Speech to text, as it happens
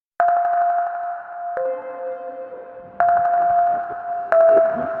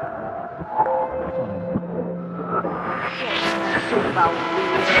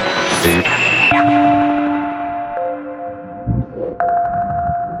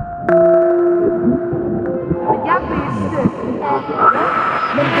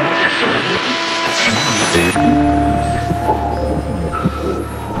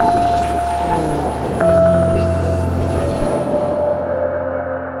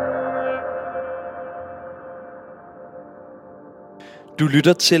Du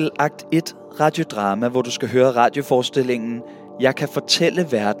lytter til Akt 1 radiodrama, hvor du skal høre radioforestillingen Jeg kan fortælle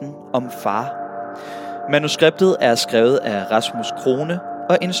verden om far. Manuskriptet er skrevet af Rasmus Krone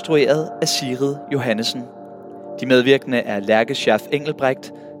og instrueret af Sigrid Johannesen. De medvirkende er Lærke Schaff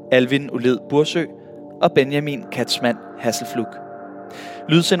Engelbrecht, Alvin Oled Bursø og Benjamin Katzmann Hasselflug.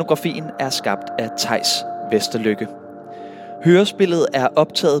 Lydscenografien er skabt af Theis Vesterlykke. Hørespillet er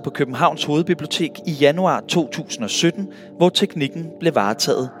optaget på Københavns Hovedbibliotek i januar 2017, hvor teknikken blev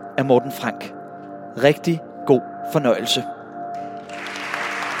varetaget af Morten Frank. Rigtig god fornøjelse.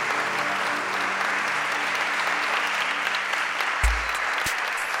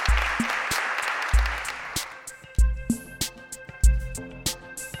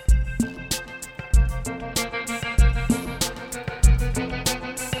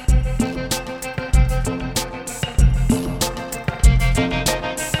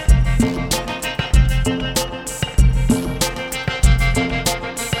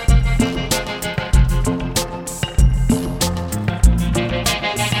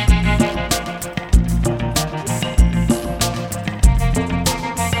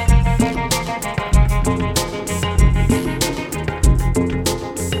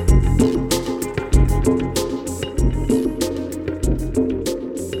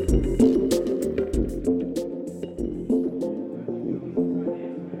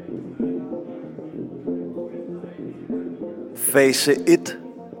 Fase 1.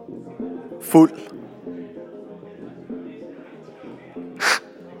 Fuld.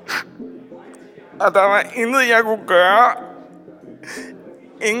 Og der var intet, jeg kunne gøre.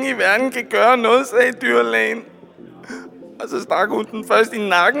 Ingen i verden kan gøre noget, sagde dyrlægen. Og så stak hun den først i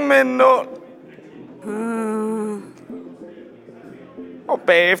nakken med en nål. Og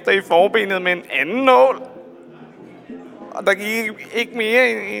bagefter i forbenet med en anden nål. Og der gik ikke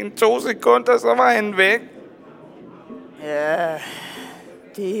mere end 2 sekunder, så var han væk. Ja,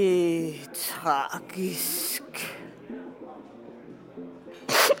 det er tragisk.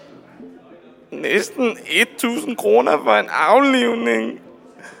 Næsten 1.000 kroner for en aflivning.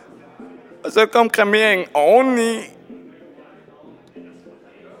 Og så kom kremeringen oveni.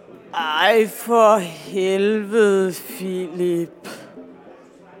 Ej, for helvede, Philip.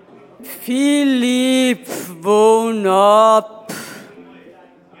 Philip, vågn op.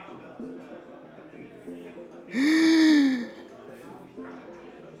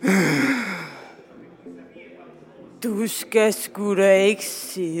 Du skal sgu da ikke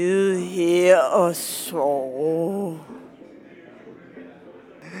sidde her og sove.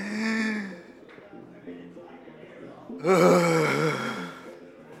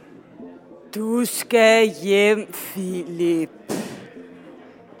 Du skal hjem, Philip.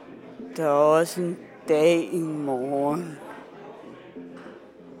 Der er også en dag i morgen.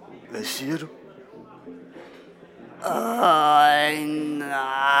 Hvad siger du? Nej.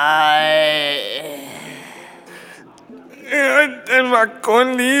 Den var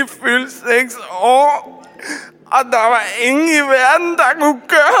kun lige fyldt 6 år. Og der var ingen i verden, der kunne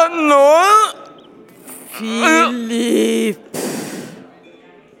gøre noget. Philip.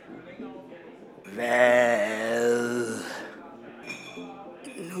 Hvad?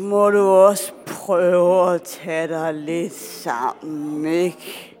 Nu må du også prøve at tage dig lidt sammen,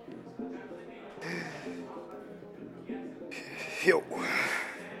 ikke? Jo.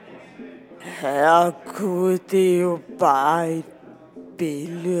 Herregud, det er jo bare et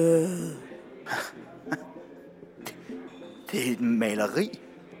billede. Det er et maleri.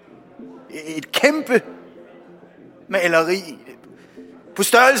 Et kæmpe maleri. På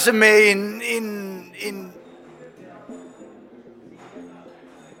størrelse med en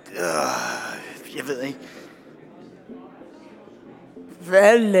jeg ved ikke.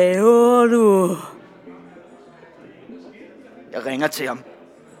 Hvad laver du? Jeg ringer til ham.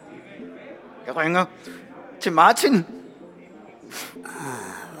 Jeg ringer til Martin.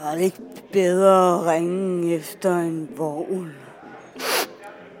 Var det ikke bedre at ringe efter en vogn?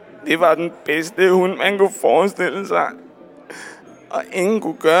 Det var den bedste hund, man kunne forestille sig. Og ingen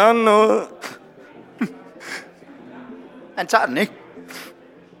kunne gøre noget. Han tager den ikke.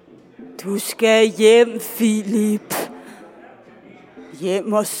 Du skal hjem, Philip.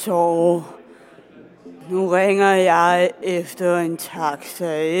 Hjem og sove. Nu ringer jeg efter en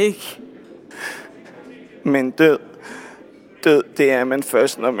taxa, ikke? Men død, det er man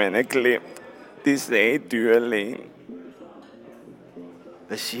først, når man er glemt. Det sagde dyrlægen.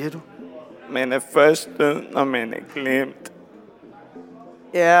 Hvad siger du? Man er først død, når man er glemt.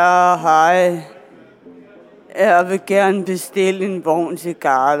 Ja, hej. Jeg vil gerne bestille en vogn til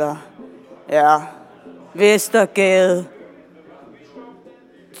Garder. Ja, Vestergade.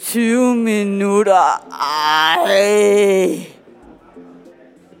 20 minutter. Ej.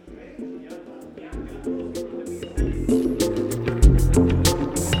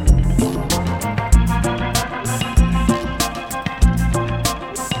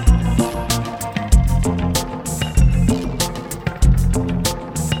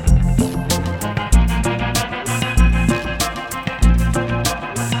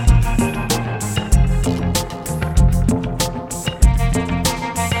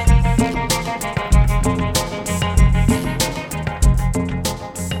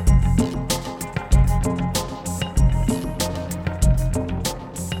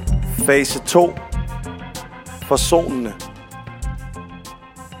 Fase 2. Forsonende.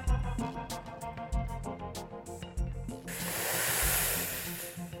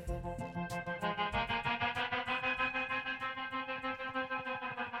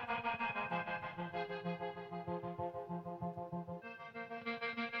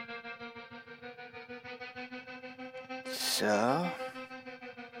 Så.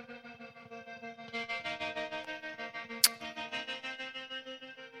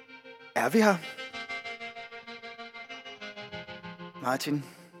 Er vi her? Martin,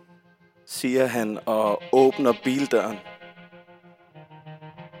 Siger han og åbner bildøren.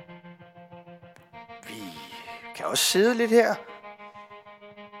 vi kan også sidde lidt her.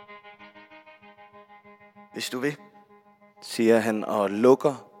 Hvis du vil. Siger han og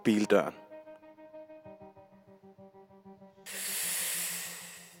lukker bildøren.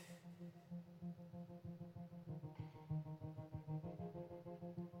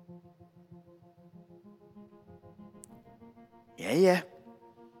 Ja.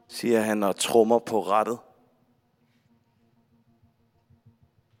 Siger han og trummer på rattet.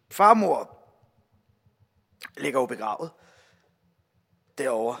 Farmor ligger jo begravet.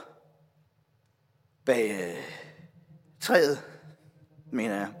 Derovre. Bag træet,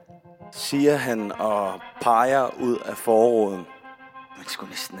 mener jeg. Siger han og peger ud af forruden. Man skulle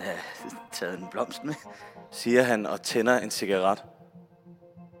næsten have taget en blomst med. Siger han og tænder en cigaret.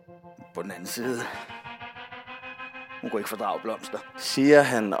 På den anden side. Hun kunne ikke fordrage blomster. Siger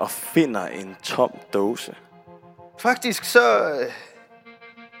han og finder en tom dåse. Faktisk så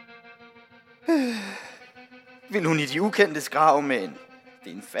ville hun i de ukendtes grav, men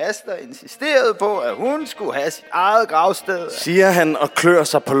din faster insisterede på, at hun skulle have sit eget gravsted. Siger han og klør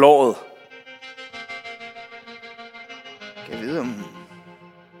sig på låret. Kan jeg vide,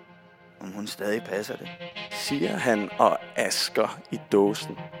 om hun stadig passer det? Siger han og asker i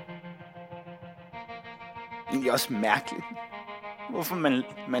dåsen. Egentlig også mærkeligt. Hvorfor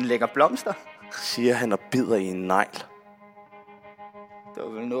man lægger blomster? Siger han og bider i en negl. Der var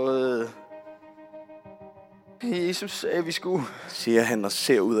vel noget, Jesus sagde, vi skulle. Siger han og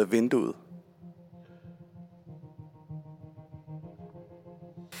ser ud af vinduet.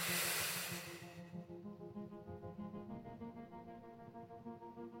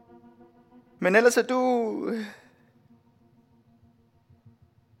 Men ellers er du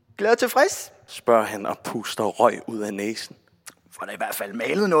glad og tilfreds? Spørger han og puster røg ud af næsen. For der er i hvert fald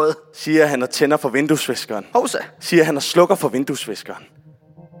malet noget. Siger han og tænder for vinduesviskeren. Hovsa. Siger han og slukker for vinduesviskeren.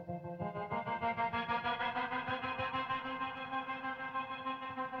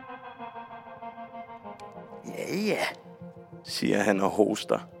 Ja. Siger han og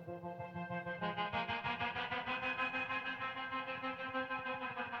hoster.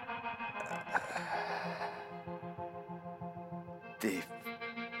 Det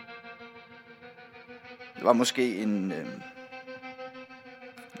var måske en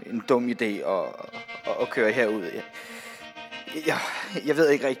dum idé at køre herud. Jeg ved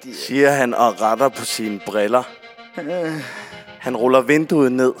ikke rigtigt. Siger han og retter på sine briller. Han ruller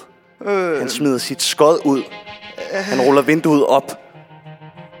vinduet ned. Han smider sit skod ud. Han ruller vinduet op.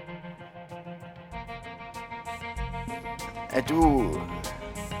 Er du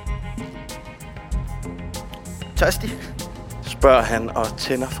tørstig? Spørger han og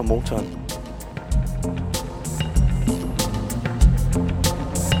tænder for motoren.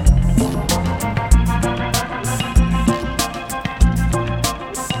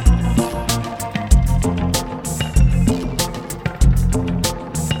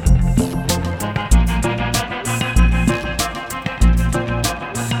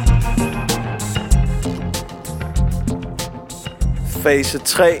 Fase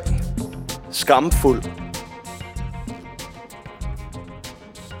 3. Skamfuld.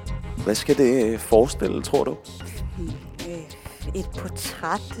 Hvad skal det forestille, tror du? Et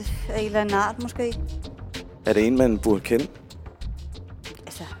portræt af en eller anden art, måske? Er det en, man burde kende?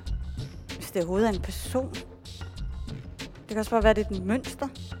 Altså, hvis det overhovedet er en person. Det kan også bare være, det er et mønster.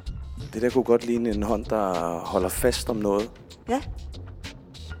 Det der kunne godt ligne en hånd, der holder fast om noget. Ja.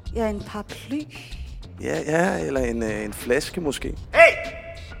 Ja, en paraply. Ja, eller en flaske måske. Hey!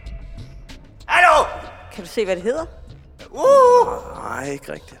 Hallo? Kan du se, hvad det hedder? Nej,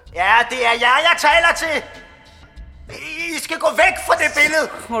 ikke rigtigt. Ja, det er jeg taler til. I skal gå væk fra det billede.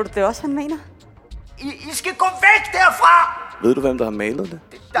 Tror du det også, han mener? I skal gå væk derfra. Ved du, hvem der har malet det?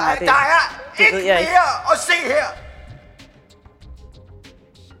 Der er det ikke ved jeg mere at se her.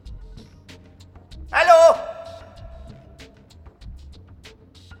 Hallo?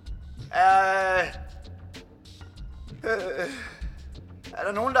 Er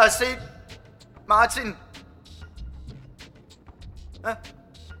der nogen, der har set Martin? Er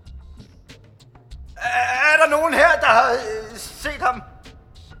der nogen her, der har set ham?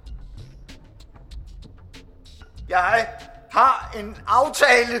 Jeg har en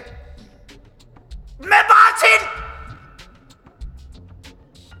aftale med Martin!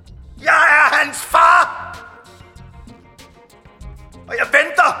 Jeg er hans far! Og jeg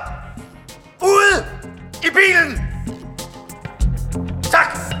venter ude i bilen!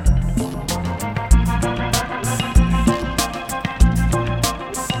 Tak!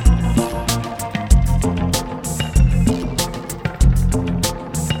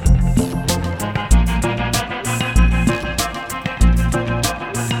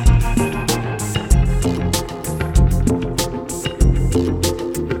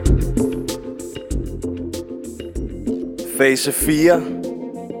 Fase 4.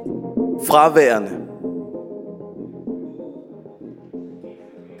 Fraværende.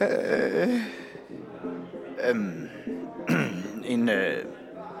 En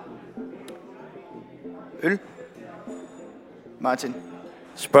øl? Martin?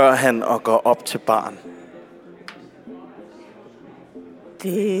 Spørger han og går op til baren.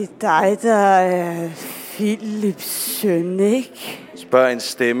 Det er dig, der er Philips søn, ikke? Spørger en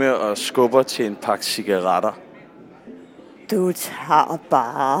stemme og skubber til en pakke cigaretter. Du tager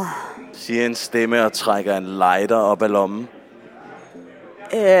bare. Siger en stemme og trækker en lighter op af lommen.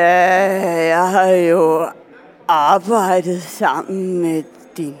 Jeg har jo arbejdet sammen med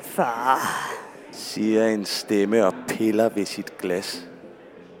din far. Siger en stemme og piller ved sit glas.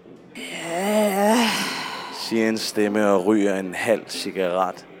 Ja. Siger en stemme og ryger en halv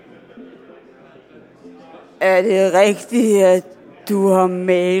cigaret. Er det rigtigt, at du har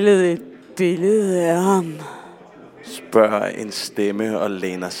malet et billede af ham? Spørger en stemme og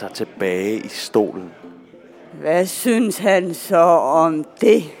læner sig tilbage i stolen. Hvad synes han så om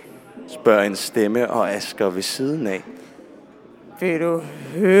det? Spørger en stemme og Asger ved siden af. Vil du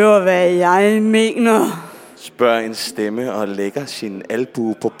høre, hvad jeg mener? Spørger en stemme og lægger sin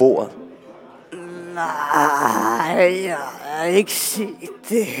albue på bordet. Nej, jeg har ikke set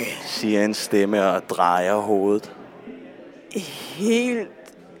det. Siger en stemme og drejer hovedet. Helt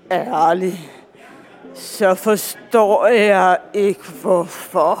ærligt, så forstår jeg ikke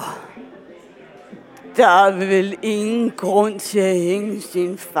hvorfor. Der er vel ingen grund til at hænge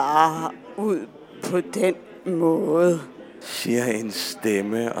sin far ud på den måde. Siger en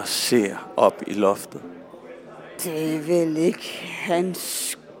stemme og ser op i loftet. Det er vel ikke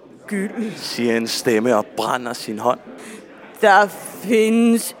hans skyld. Siger en stemme og brænder sin hånd. Der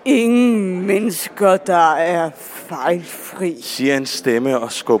findes ingen mennesker, der er fejlfri. Siger en stemme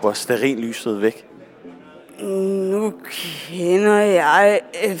og skubber stearinlyset væk. Nu kender jeg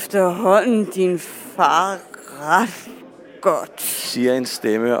efterhånden din far ret godt. Siger en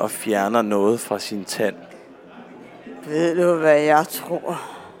stemme og fjerner noget fra sin tand. Ved du, hvad jeg tror?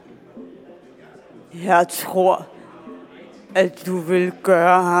 Jeg tror, at du vil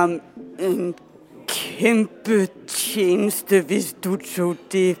gøre ham en kæmpe tjeneste, hvis du tog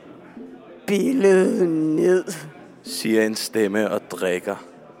det billede ned. Siger en stemme og drikker.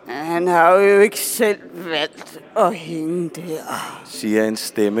 Han har jo ikke selv valgt at hænge der. Siger en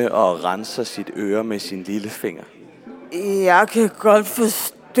stemme og renser sit øre med sin lillefinger. Jeg kan godt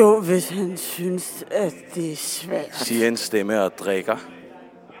forstå, hvis han synes, at det er svært. Siger en stemme og drikker.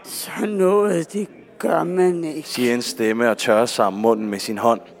 Så noget, det gør man ikke. Siger en stemme og tørrer sig om munden med sin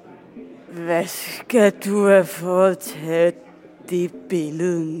hånd. Hvad skal du have for at tage det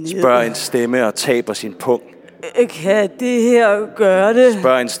billede ned? Spørger en stemme og taber sin pung. Kan det her gøre det?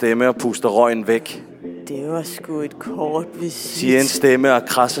 Spørger en stemme og puster røgen væk. Det var sgu et kort visit. Siger en stemme og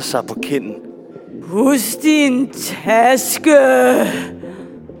krasser sig på kinden. Husk din taske.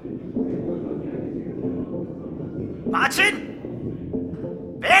 Martin!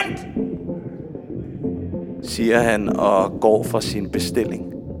 Vent! siger han og går fra sin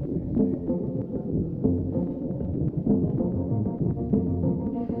bestilling.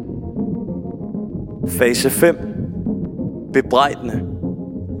 Fase 5. Bebrejdende.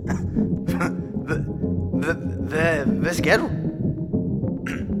 Hvad skal du?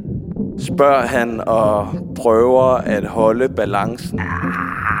 Spørger han og prøver at holde balancen.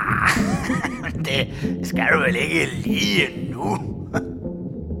 Det skal du vel ikke lige nu?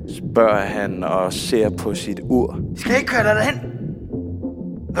 Spørger han og ser på sit ur. Skal jeg ikke køre dig derhen?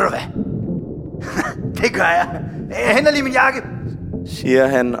 Ved du hvad? Det gør jeg. Jeg henter lige min jakke. Siger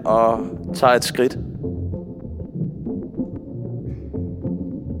han og tager et skridt.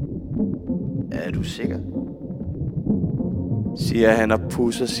 Er du sikker? Siger han og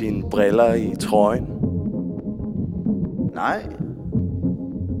pudser sine briller i trøjen. Nej,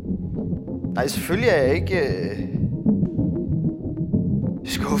 selvfølgelig er jeg ikke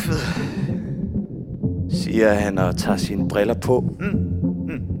skuffet. Siger han og tager sine briller på.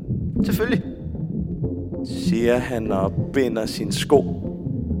 Selvfølgelig. Siger han og binder sine sko.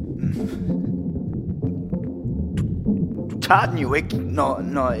 Du tager den jo ikke,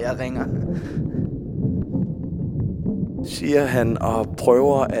 når jeg ringer. Siger han og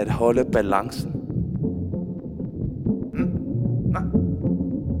prøver at holde balancen.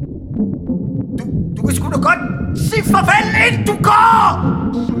 Du kan sgu da godt sige farvel, inden du går!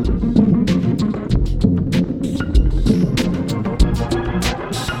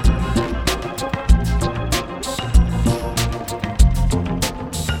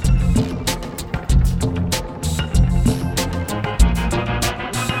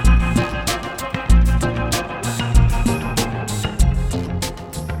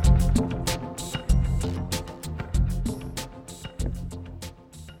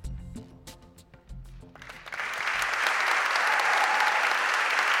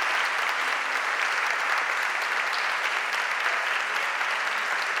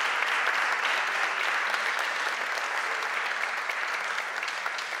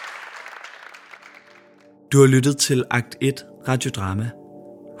 Du har lyttet til Akt 1 Radiodrama.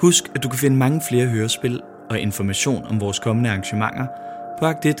 Husk, at du kan finde mange flere hørespil og information om vores kommende arrangementer på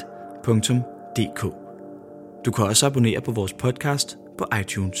akt1.dk. Du kan også abonnere på vores podcast på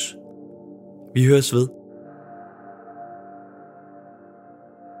iTunes. Vi høres ved.